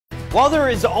While there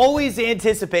is always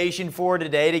anticipation for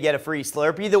today to get a free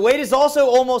Slurpee, the wait is also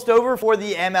almost over for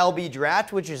the MLB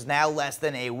Draft, which is now less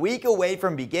than a week away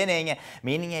from beginning,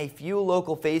 meaning a few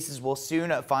local faces will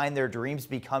soon find their dreams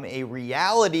become a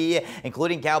reality,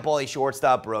 including Cal Poly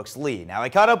shortstop Brooks Lee. Now, I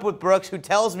caught up with Brooks, who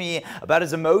tells me about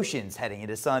his emotions heading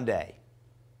into Sunday.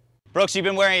 Brooks, you've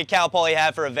been wearing a Cal Poly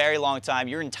hat for a very long time,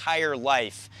 your entire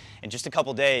life. In just a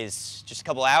couple days, just a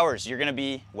couple hours, you're going to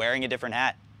be wearing a different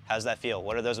hat. How does that feel?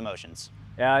 What are those emotions?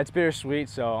 Yeah, it's bittersweet,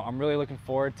 so I'm really looking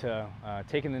forward to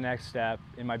taking the next step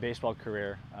in my baseball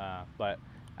career. But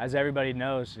as everybody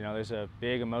knows, there's a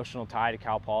big emotional tie to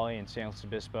Cal Poly and San Luis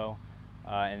Obispo,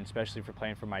 and especially for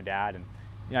playing for my dad. And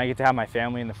I get to have my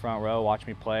family in the front row watch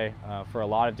me play for a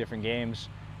lot of different games.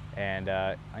 And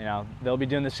they'll be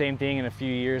doing the same thing in a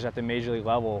few years at the major league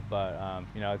level. But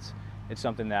it's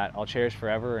something that I'll cherish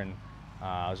forever. And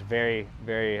I was very,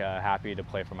 very happy to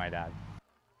play for my dad.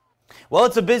 Well,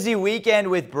 it's a busy weekend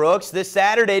with Brooks. This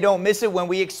Saturday, don't miss it when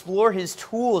we explore his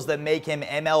tools that make him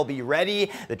MLB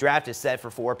ready. The draft is set for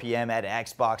 4 p.m. at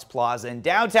Xbox Plaza in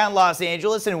downtown Los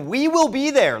Angeles, and we will be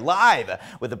there live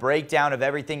with a breakdown of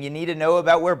everything you need to know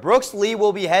about where Brooks Lee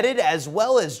will be headed, as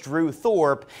well as Drew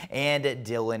Thorpe and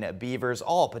Dylan Beavers,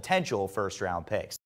 all potential first-round picks.